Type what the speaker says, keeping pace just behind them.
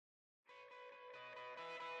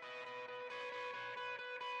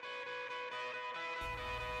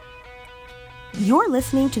You're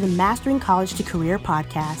listening to the Mastering College to Career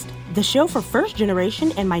podcast, the show for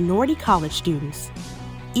first-generation and minority college students.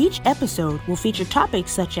 Each episode will feature topics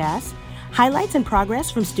such as highlights and progress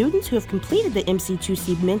from students who have completed the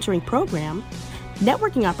MC2C mentoring program,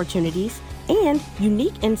 networking opportunities, and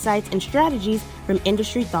unique insights and strategies from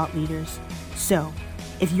industry thought leaders. So,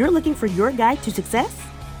 if you're looking for your guide to success,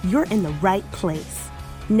 you're in the right place.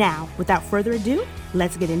 Now, without further ado,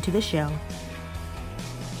 let's get into the show.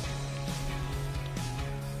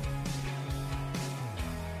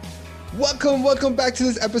 Welcome back to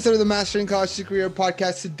this episode of the Mastering College to Career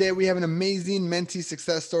podcast. Today, we have an amazing mentee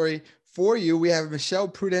success story for you. We have Michelle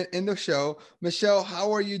Prudent in the show. Michelle,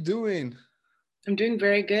 how are you doing? I'm doing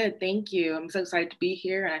very good. Thank you. I'm so excited to be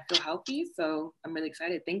here and I feel healthy. So I'm really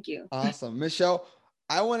excited. Thank you. Awesome. Michelle,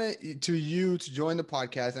 I wanted you to join the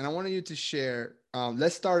podcast and I wanted you to share.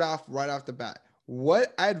 Let's start off right off the bat.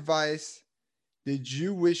 What advice did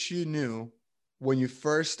you wish you knew when you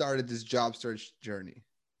first started this job search journey?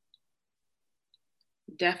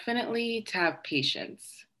 Definitely to have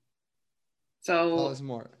patience. So tell us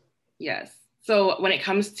more. Yes. So when it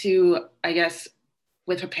comes to, I guess,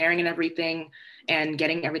 with preparing and everything and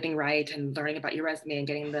getting everything right and learning about your resume and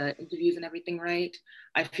getting the interviews and everything right,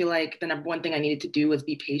 I feel like the number one thing I needed to do was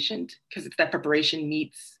be patient because it's that preparation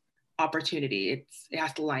meets opportunity. It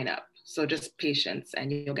has to line up. So just patience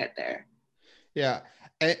and you'll get there. Yeah.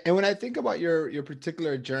 And when I think about your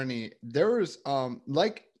particular journey, there was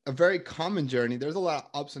like a very common journey. There's a lot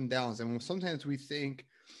of ups and downs. And sometimes we think,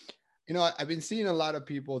 I've been seeing a lot of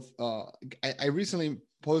people. I recently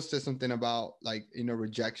posted something about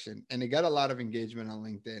rejection, and it got a lot of engagement on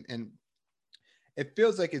LinkedIn. And it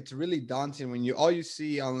feels like it's really daunting when all you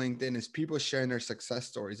see on LinkedIn is people sharing their success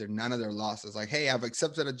stories and none of their losses. Like, hey, I've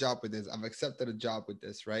accepted a job with this. I've accepted a job with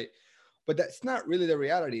this, right? But that's not really the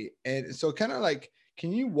reality. And so kind of like,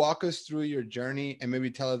 can you walk us through your journey and maybe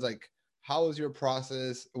tell us how was your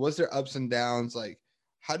process? Was there ups and downs?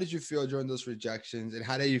 How did you feel during those rejections? And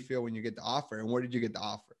how did you feel when you get the offer? And where did you get the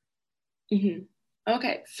offer? Mm-hmm.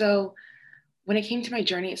 Okay. So when it came to my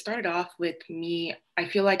journey, it started off with me. I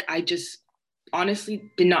feel like I just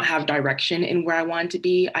honestly did not have direction in where I wanted to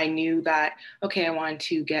be. I knew that, okay, I wanted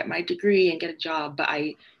to get my degree and get a job, but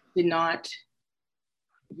I did not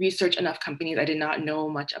research enough companies. I did not know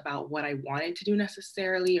much about what I wanted to do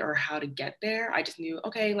necessarily or how to get there. I just knew,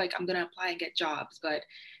 okay, I'm going to apply and get jobs. But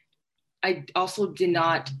I also did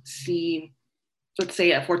not see, let's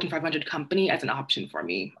say, a Fortune 500 company as an option for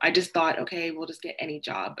me. I just thought, okay, we'll just get any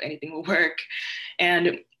job, anything will work.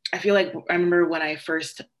 And I feel like I remember when I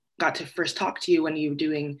got to talk to you when you were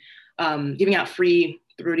doing, giving out free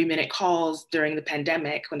 30-minute calls during the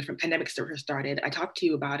pandemic, when the pandemic first started. I talked to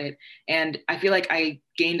you about it. And I feel like I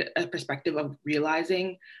gained a perspective of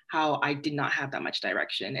realizing how I did not have that much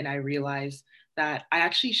direction. And I realized that I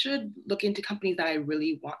actually should look into companies that I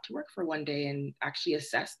really want to work for one day and actually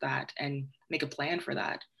assess that and make a plan for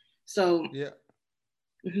that. So, yeah.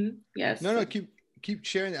 Mm-hmm, yes. No, keep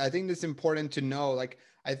sharing. I think it's important to know,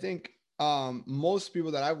 I think most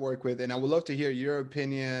people that I've worked with, and I would love to hear your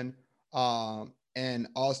opinion, and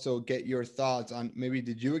also get your thoughts on maybe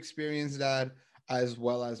did you experience that, as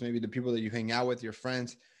well as maybe the people that you hang out with, your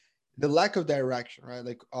friends, the lack of direction,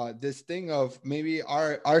 right? This thing of maybe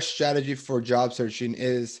our strategy for job searching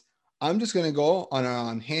is I'm just going to go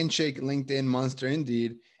on Handshake, LinkedIn, Monster,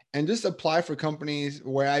 Indeed, and just apply for companies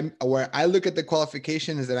where I look at the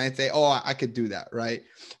qualifications and I say, oh, I could do that, right?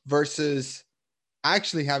 Versus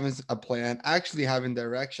actually having a plan, actually having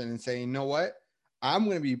direction and saying, you know what? I'm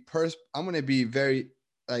going to be very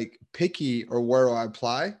picky or where I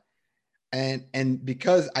apply. And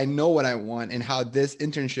because I know what I want and how this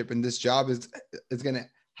internship and this job is going to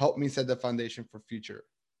help me set the foundation for future.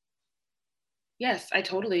 Yes, I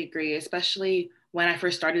totally agree, especially when I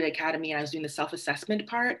first started the academy and I was doing the self-assessment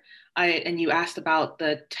part. And you asked about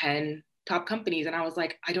the 10 top companies and I was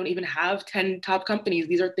like, I don't even have 10 top companies.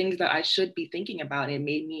 These are things that I should be thinking about. It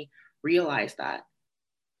made me realize that.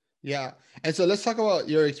 Yeah. And so let's talk about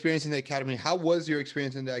your experience in the academy. How was your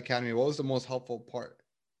experience in the academy? What was the most helpful part?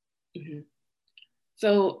 Mm-hmm.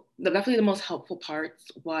 So definitely the most helpful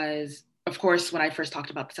parts was, of course, when I first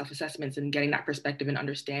talked about the self-assessments and getting that perspective and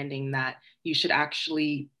understanding that you should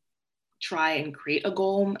actually try and create a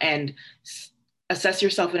goal and assess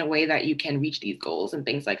yourself in a way that you can reach these goals and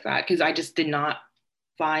things like that. Because I just did not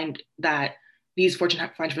find that these Fortune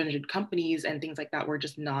 500 companies and things like that were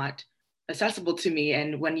just not accessible to me.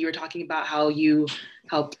 And when you were talking about how you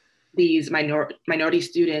help these minority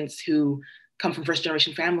students who come from first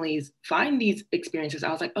generation families find these experiences,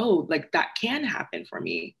 I was like, oh, that can happen for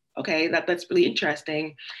me. Okay, that's really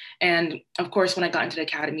interesting. And of course, when I got into the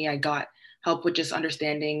academy, I got help with just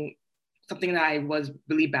understanding something that I was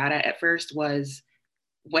really bad at first was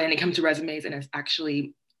when it comes to resumes and it's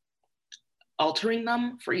actually altering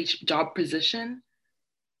them for each job position.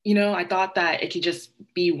 You know, I thought that it could just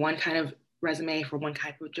be one kind of resume for one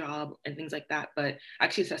type of job and things like that, but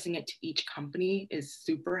actually assessing it to each company is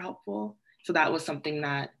super helpful. So that was something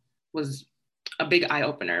that was a big eye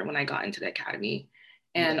opener when I got into the academy.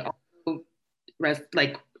 And Yeah. also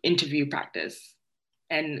like interview practice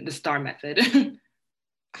and the STAR method.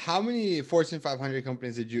 How many Fortune 500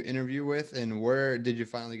 companies did you interview with, and where did you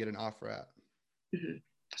finally get an offer at? Mm-hmm.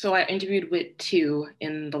 So I interviewed with 2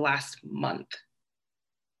 in the last month,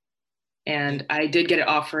 and I did get an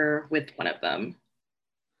offer with one of them.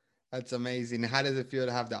 That's amazing. How does it feel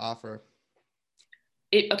to have the offer?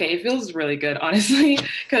 It feels really good, honestly,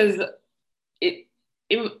 because it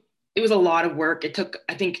it it was a lot of work. It took,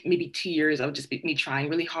 I think, maybe 2 years of just me trying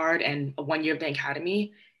really hard and 1 year of the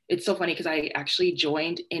academy. It's so funny because I actually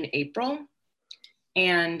joined in April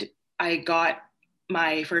and I got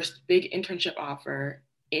my first big internship offer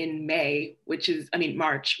in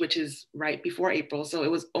March, which is right before April. So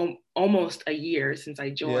it was almost a year since I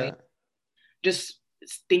joined. Yeah. Just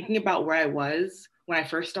thinking about where I was when I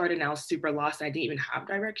first started, and I was super lost. I didn't even have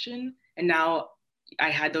direction. And now I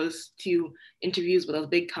had those 2 interviews with those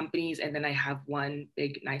big companies, and then I have one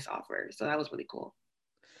big, nice offer. So that was really cool.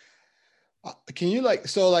 Can you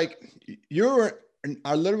you're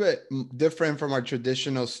a little bit different from our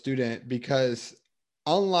traditional student because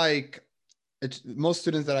unlike most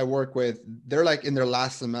students that I work with, they're like in their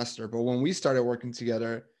last semester. But when we started working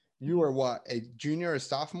together, you were what, a junior or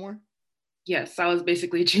sophomore? Yes, I was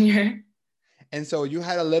basically a junior. And so you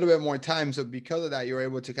had a little bit more time. So because of that, you were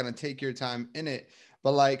able to kind of take your time in it.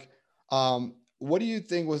 But what do you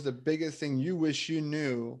think was the biggest thing you wish you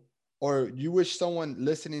knew, or you wish someone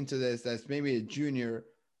listening to this that's maybe a junior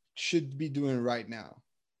should be doing right now?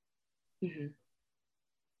 Mm-hmm.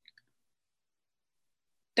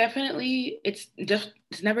 Definitely, it's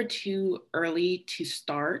never too early to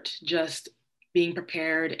start. Just being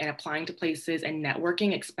prepared and applying to places and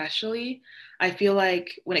networking, especially. I feel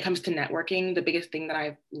like when it comes to networking, the biggest thing that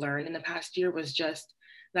I've learned in the past year was just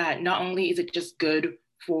that not only is it just good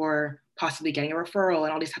for possibly getting a referral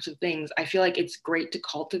and all these types of things, I feel like it's great to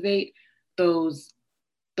cultivate those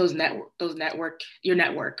your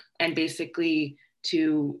network, and basically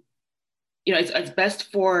to, it's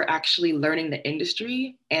best for actually learning the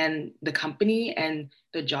industry and the company and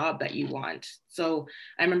the job that you want. So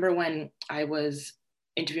I remember when I was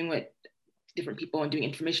interviewing with different people and doing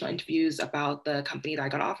informational interviews about the company that I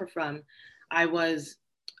got offered from, I was,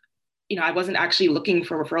 I wasn't actually looking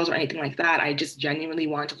for referrals or anything like that. I just genuinely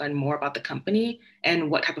wanted to learn more about the company and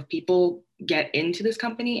what type of people get into this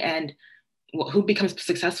company and who becomes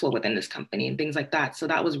successful within this company and things like that. So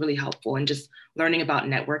that was really helpful, and just learning about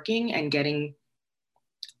networking and getting,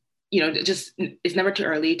 just, it's never too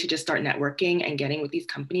early to just start networking and getting with these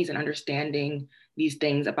companies and understanding these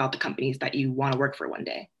things about the companies that you want to work for one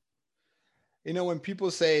day. When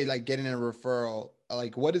people say like getting a referral,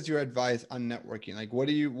 like what is your advice on networking? Like what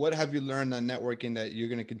have you learned on networking that you're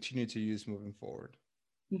going to continue to use moving forward?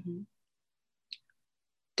 Mm-hmm.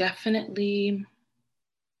 Definitely.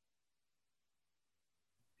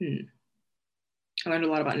 I learned a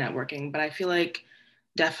lot about networking, but I feel like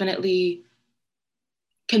definitely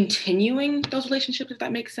continuing those relationships, if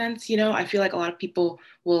that makes sense. I feel like a lot of people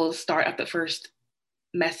will start at the first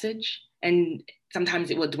message and sometimes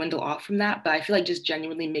it will dwindle off from that. But I feel like just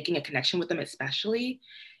genuinely making a connection with them, especially.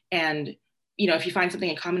 And, if you find something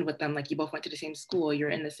in common with them, like you both went to the same school, you're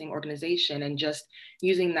in the same organization, and just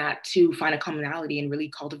using that to find a commonality and really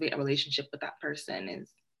cultivate a relationship with that person is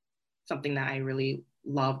something that I really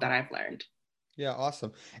love that I've learned. Yeah,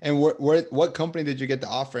 awesome. And what company did you get the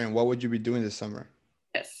offer, and what would you be doing this summer?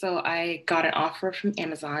 Yes, so I got an offer from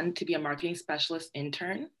Amazon to be a marketing specialist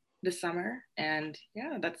intern this summer. And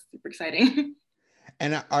yeah, that's super exciting.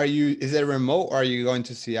 And is it remote, or are you going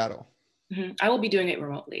to Seattle? Mm-hmm. I will be doing it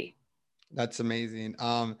remotely. That's amazing.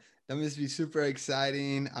 That must be super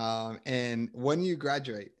exciting. And when you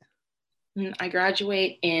graduate? I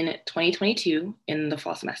graduate in 2022 in the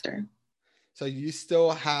fall semester. So you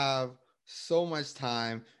still have so much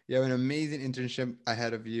time. You have an amazing internship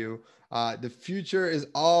ahead of you. The future is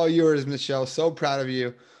all yours, Michelle. So proud of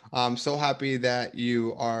you. I'm so happy that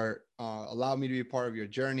you are allowed me to be part of your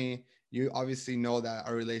journey. You obviously know that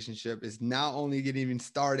our relationship is now only getting even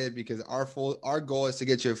started because our goal is to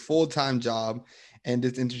get you a full-time job, and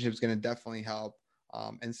this internship is going to definitely help.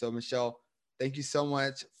 And so, Michelle, thank you so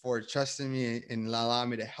much for trusting me and allowing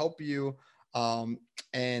me to help you.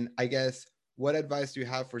 And I guess what advice do you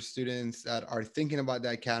have for students that are thinking about the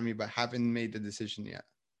academy but haven't made the decision yet?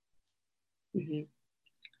 Mm-hmm.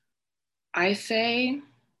 I say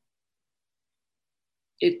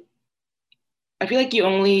I feel like you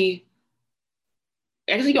only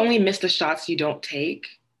miss the shots you don't take.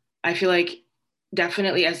 I feel like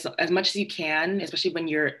definitely as much as you can, especially when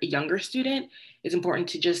you're a younger student, it's important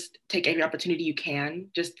to just take every opportunity you can,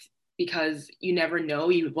 just because you never know.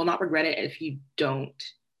 You will not regret it if you don't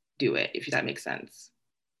do it, if that makes sense.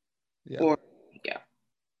 Yeah. Or yeah.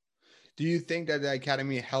 Do you think that the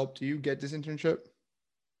academy helped you get this internship?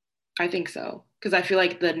 I think so, because I feel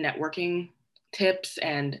like the networking tips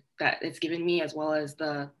and that it's given me, as well as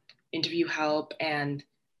the interview help and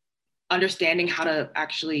understanding how to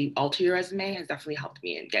actually alter your resume, has definitely helped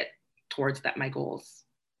me and get towards my goals.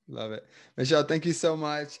 Love it. Michelle, thank you so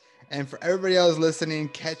much. And for everybody else listening,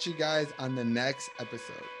 catch you guys on the next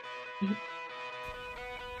episode.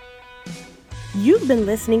 You've been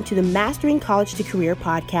listening to the Mastering College to Career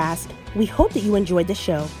podcast. We hope that you enjoyed the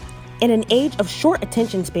show. In an age of short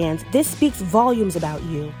attention spans, this speaks volumes about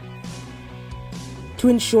you. To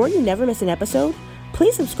ensure you never miss an episode,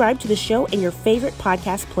 please subscribe to the show in your favorite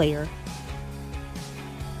podcast player.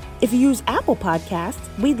 If you use Apple Podcasts,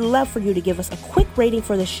 we'd love for you to give us a quick rating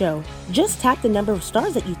for the show. Just tap the number of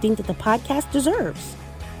stars that you think that the podcast deserves.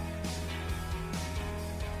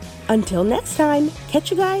 Until next time, catch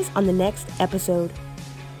you guys on the next episode.